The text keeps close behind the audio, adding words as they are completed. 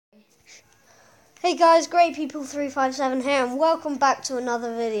Hey guys, Great People 357 here and welcome back to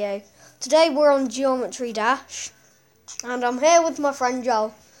another video. Today we're on Geometry Dash and I'm here with my friend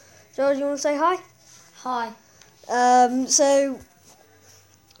Joel. Joel, do you want to say hi? Hi. So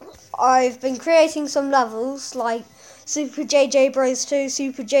I've been creating some levels like Super JJ Bros 2,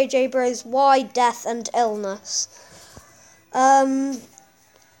 Super JJ Bros Y, Death and Illness. I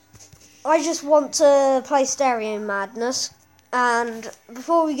just want to play Stereo Madness, and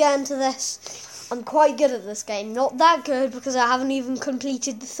before we get into this, I'm quite good at this game. Not that good because I haven't even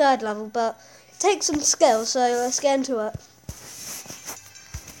completed the third level, but it takes some skill, so let's get into it.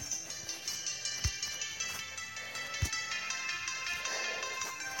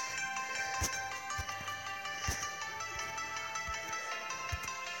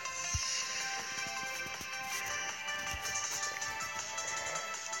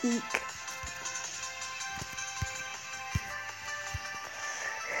 Eek.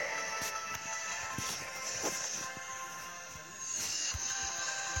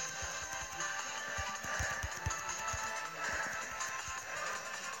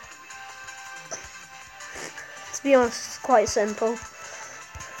 To be honest, it's quite simple.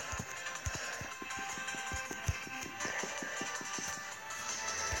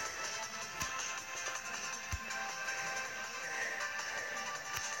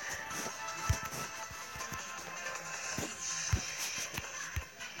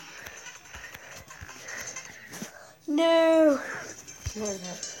 No!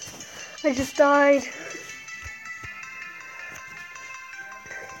 I just died.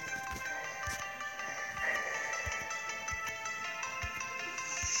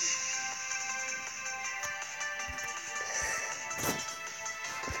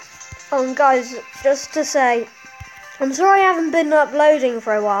 Oh, and guys, just to say, I'm sorry I haven't been uploading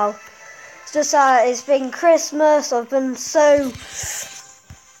for a while. It's just that it's been Christmas, I've been so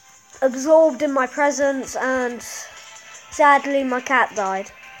absorbed in my presents, and sadly my cat died.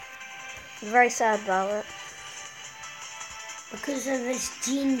 I'm very sad about it. Because of this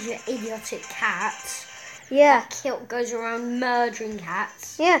ginger idiotic cat Yeah. that goes around murdering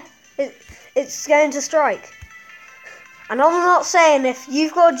cats. Yeah, it's going to strike. And I'm not saying if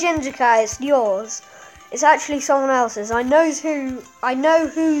you've got a ginger cat, it's yours. It's actually someone else's. I know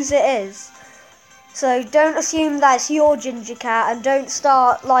whose it is. So don't assume that it's your ginger cat, and don't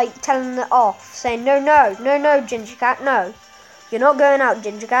start telling it off, saying no, ginger cat, no. You're not going out,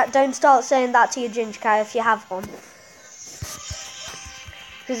 ginger cat. Don't start saying that to your ginger cat if you have one.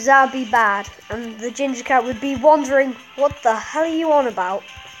 Because that would be bad. And the ginger cat would be wondering, what the hell are you on about?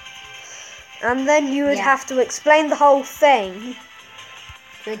 And then you would have to explain the whole thing.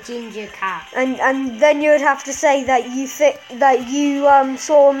 The ginger cat. And then you would have to say that you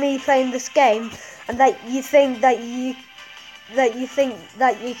saw me playing this game, and that you think that your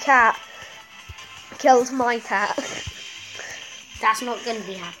cat killed my cat. That's not going to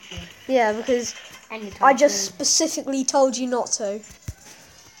be happening. Yeah, because Anytime I just soon. specifically told you not to.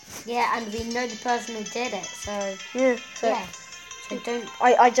 Yeah, and we know the person who did it, so Yeah. So don't.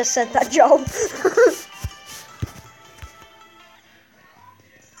 I just said that, Joel.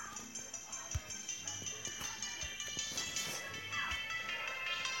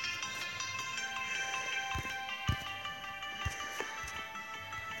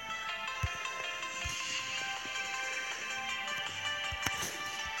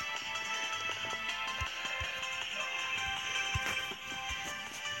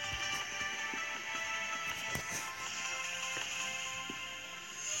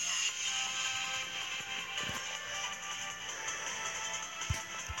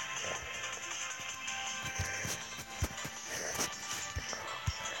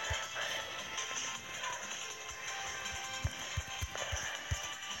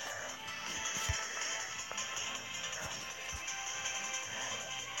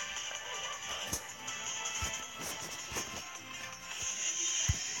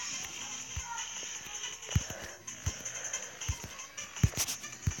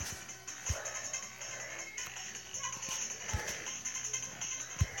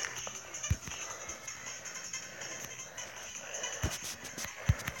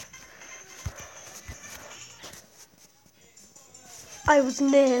 I was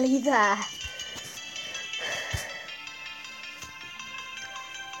nearly there.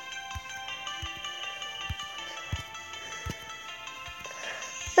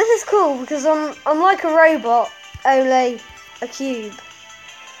 This is cool because I'm like a robot, only a cube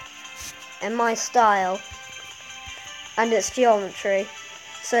in my style, and it's geometry.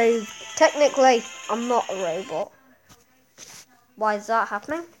 So technically, I'm not a robot. Why is that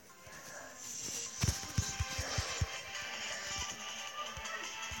happening?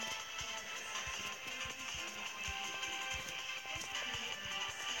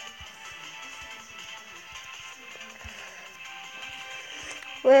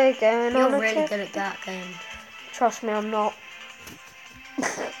 We're going You're on a really trip. good at that game. Trust me, I'm not.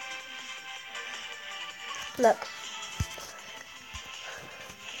 Look.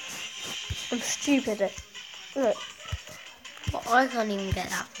 I'm stupid at... Look. But I can't even get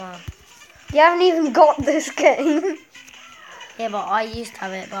that far. You haven't even got this game. Yeah, but I used to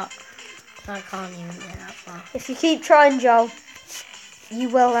have it, but I can't even get that far. If you keep trying, Joel, you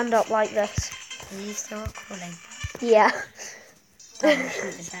will end up like this. Are you still recording? Yeah. Oh, I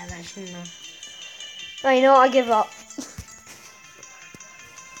shouldn't have said that, shouldn't I? No, you know what? I give up.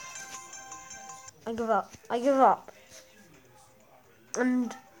 I give up. I give up.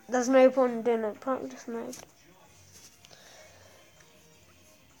 And there's no point in doing it. Practice mode.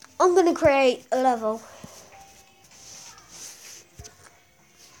 I'm going to create a level.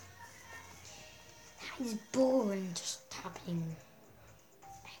 It's boring just tapping.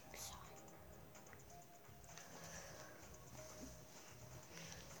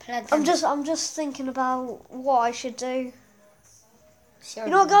 I'm just thinking about what I should do. Sure.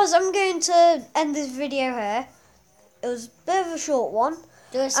 You know what, guys? I'm going to end this video here. It was a bit of a short one.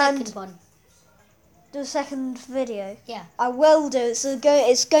 Do a second one. Do a second video. Yeah. I will do it. So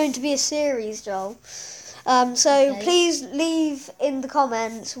it's going to be a series, Joel. So Okay. please leave in the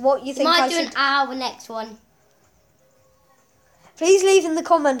comments what you think Might I do should. an hour next one. Please leave in the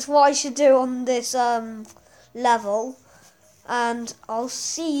comments what I should do on this level, and I'll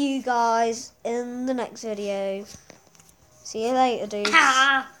see you guys in the next video. See you later, dudes.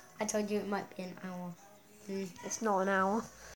 I told you it might be an hour. It's not an hour.